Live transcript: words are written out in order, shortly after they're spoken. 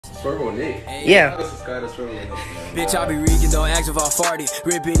Swervo Nick? Yeah. Bitch, I be reeking, don't ask if I farted.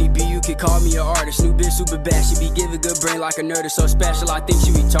 Rip any beat, you can call me an artist. New bitch, super bad, she be giving good brain like a nerd. Is so special, I think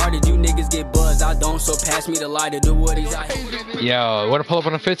she retarded. You niggas get buzzed, I don't, so pass me the lighter. The woodies, I hate. Yo, wanna pull up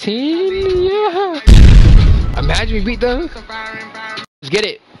on a 15? Yeah. Imagine we beat them. Let's get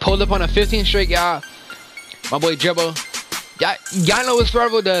it. Pulled up on a 15 straight, y'all. My boy Dribble. Y'all know what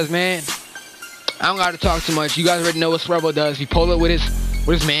Swervo does, man. I don't gotta talk too much. You guys already know what Swervo does. He pulled it with his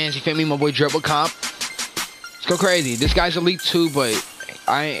mans. You feel me? My boy Dribble comp. Let's go crazy. This guy's elite too, but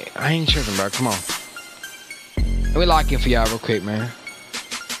I ain't tripping, bro. Come on. Let me lock in for y'all real quick, man.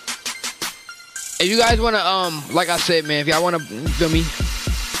 If you guys wanna like I said, man, if y'all wanna feel me,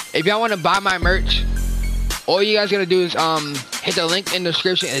 if y'all wanna buy my merch, all you guys gotta do is hit the link in the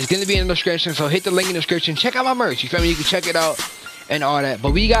description. It's gonna be in the description, so hit the link in the description. Check out my merch. You feel me? You can check it out and all that.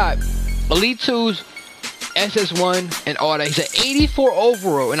 But we got Elite 2s, SS1, and all that. He's an 84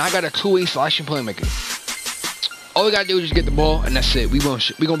 overall, and I got a 2-way slashing playmaker. All we gotta do is just get the ball, and that's it. We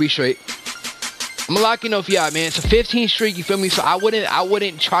gonna be straight. I'm gonna lock in off y'all, man. It's a 15 streak. You feel me? So I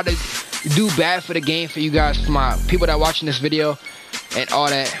wouldn't try to do bad for the game for you guys, for my people that are watching this video, and all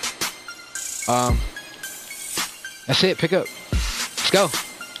that. That's it. Pick up. Let's go.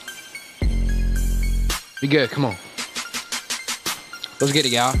 Be good. Come on. Let's get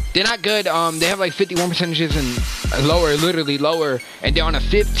it, y'all. They're not good. They have like 51 percentages and lower, literally lower, and they're on a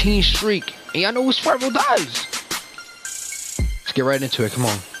 15 streak. And y'all know what Swervo does. Let's get right into it. Come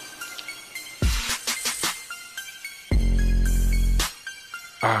on.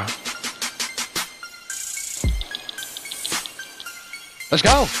 Let's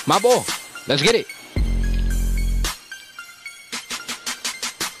go. My ball. Let's get it.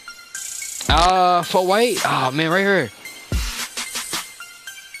 For white. Oh man, right here.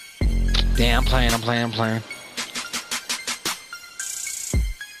 Damn, I'm playing, y'all,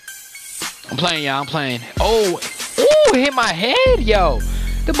 I'm playing. Oh, hit my head, yo.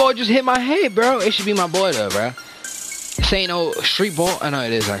 The ball just hit my head, bro. It should be my boy, though, bro. This ain't no street ball. I know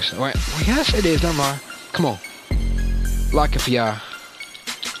it is, actually. Right. Well, yes, it is. Never mind. Come on. Lock it for y'all.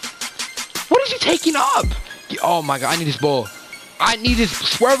 What is he taking up? Oh, my God. I need this ball.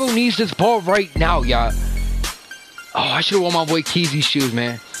 Swervo needs this ball right now, y'all. Oh, I should have worn my boy Keezy's shoes,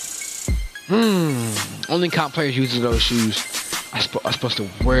 man. Only comp players uses those shoes. I'm supposed to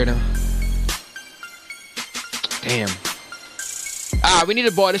wear them. Damn. We need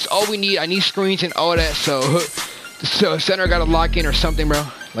a ball. That's all we need. I need screens and all that. So center gotta lock in or something, bro.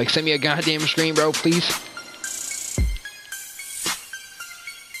 Like send me a goddamn screen, bro, please.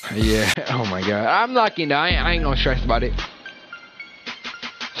 Yeah. Oh my God. I'm locking down. I ain't gonna stress about it.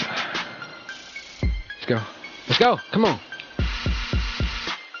 Let's go. Let's go. Come on.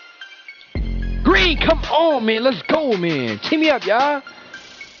 Green, come on, man. Let's go, man. Team me up, y'all.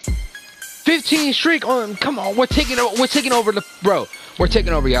 15 streak on. Come on. We're taking over the bro. We're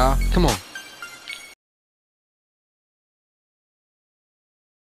taking over, y'all. Come on.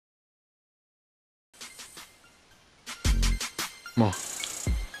 Come on.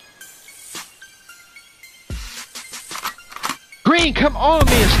 Green, come on,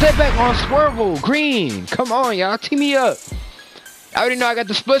 man. Step back on Swervo. Green, come on, y'all. Team me up. I already know I got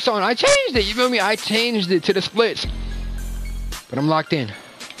the splits on. I changed it. You feel me? I changed it to the splits. But I'm locked in.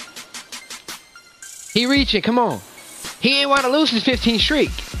 He reaching. Come on. He ain't want to lose his 15 streak.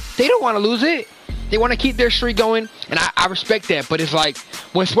 They don't want to lose it. They want to keep their streak going. And I respect that. But it's like,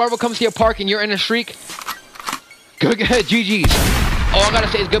 when Swervo comes to your park and you're in a streak, go ahead, GG's. All I got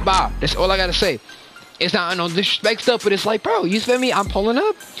to say is goodbye. That's all I got to say. It's not no disrespect stuff, but it's like, bro, you feel me? I'm pulling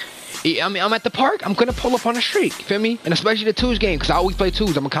up. I mean, I'm at the park. I'm gonna pull up on a streak. Feel me? And especially the 2s game, because I always play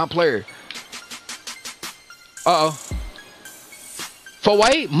 2s. I'm a comp player. For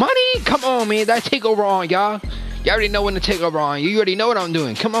white money, come on, man. That takeover on, y'all. Y'all already know when to take over on. You already know what I'm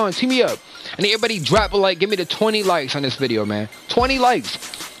doing. Come on, team me up. And everybody drop a like. Give me the 20 likes on this video, man. 20 likes,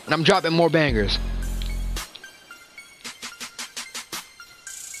 and I'm dropping more bangers.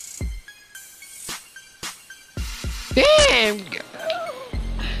 Damn.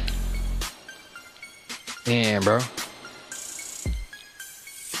 Damn, bro.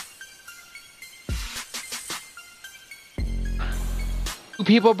 Two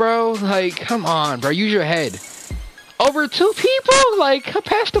people, bro. Like, come on, bro. Use your head. Over 2 people? Like,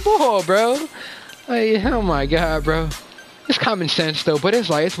 pass the ball, bro. Like, oh my God, bro. It's common sense, though, but it's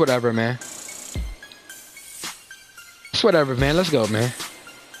like, it's whatever, man. It's whatever, man. Let's go, man.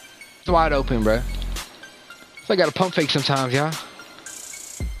 It's wide open, bro. So I got a pump fake sometimes, y'all.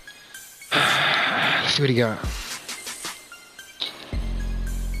 Let's see what he got.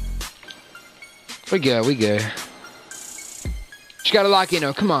 We good, we good. Just gotta lock in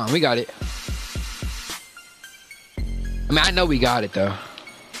though. Come on, we got it. I mean, I know we got it though.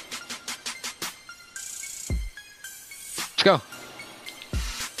 Let's go.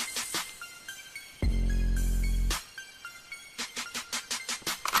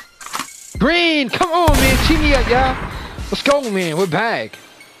 Green, come on, man. Cheat me up, y'all. Let's go, man. We're back.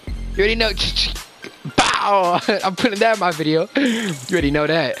 You already know. Bow. I'm putting that in my video. You already know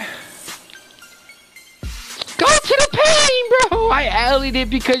that. Go to the paint, bro. I alleyed it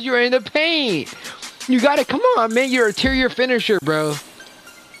because you're in the paint. You got it. Come on, man. You're a interior finisher, bro.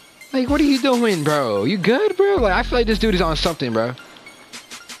 Like, what are you doing, bro? You good, bro? Like, I feel like this dude is on something, bro.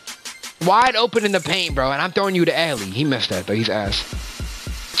 Wide open in the paint, bro. And I'm throwing you the alley. He missed that, though. He's ass.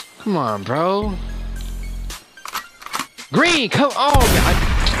 Come on, bro. Green, come on, man.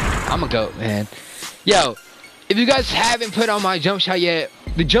 I'm a goat, man. Yo, if you guys haven't put on my jump shot yet,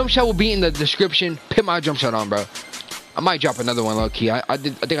 the jump shot will be in the description. Put my jump shot on, bro. I might drop another one, low key. I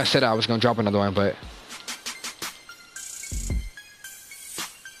think I said I was gonna drop another one, but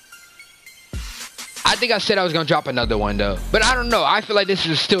I think I said I was gonna drop another one though. But I don't know. I feel like this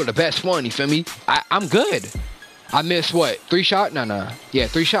is still the best one. You feel me? I'm good. I missed what? 3 shots? No. Yeah,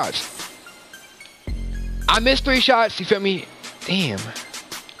 3 shots. I missed 3 shots. You feel me? Damn.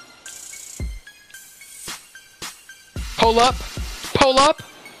 Pull up. Pull up.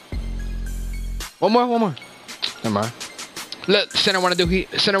 One more. Never mind. Look, center wanna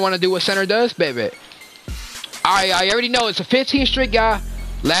do what center does, baby. I already know it's a 15 streak guy.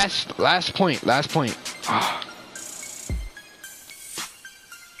 Last point. Oh.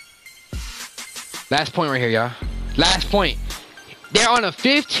 Last point right here, y'all. Last point. They're on a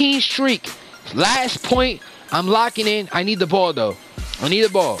 15 streak. Last point. I'm locking in. I need the ball though. I need the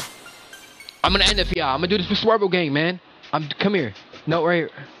ball. I'm gonna end it for y'all. I'm gonna do this for Swervo Gang, man. Come here. No, right here.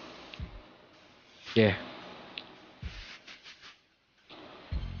 Yeah.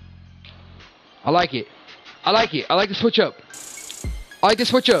 I like it. I like the switch up. I like the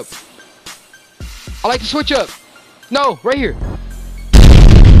switch up. No, right here.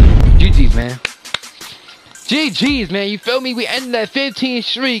 GG's, man. GG's, man. You feel me? We ended that 15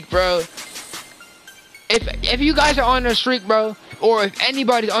 streak, bro. If you guys are on a streak, bro, or if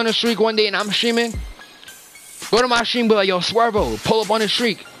anybody's on a streak one day and I'm streaming, go to my stream, be like, yo, Swervo, pull up on a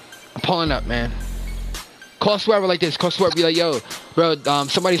streak. I'm pulling up, man. Call Swervo like this. Call Swervo, be like, yo, bro,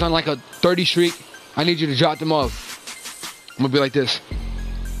 somebody's on like a 30 streak. I need you to drop them off. I'm gonna be like this.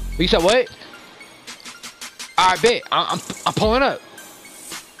 You said what? Alright, bet. I'm pulling up.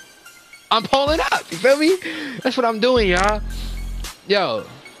 I'm pulling up. You feel me? That's what I'm doing, y'all. Yo.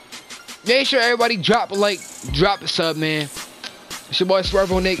 Make sure everybody drop a like, drop a sub, man. It's your boy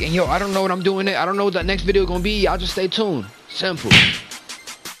Swervo Nick, and yo, I don't know what I'm doing it. I don't know what that next video gonna be. Y'all just stay tuned. Simple.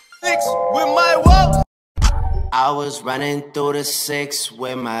 With my woes. I was running through the 6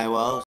 with my woes.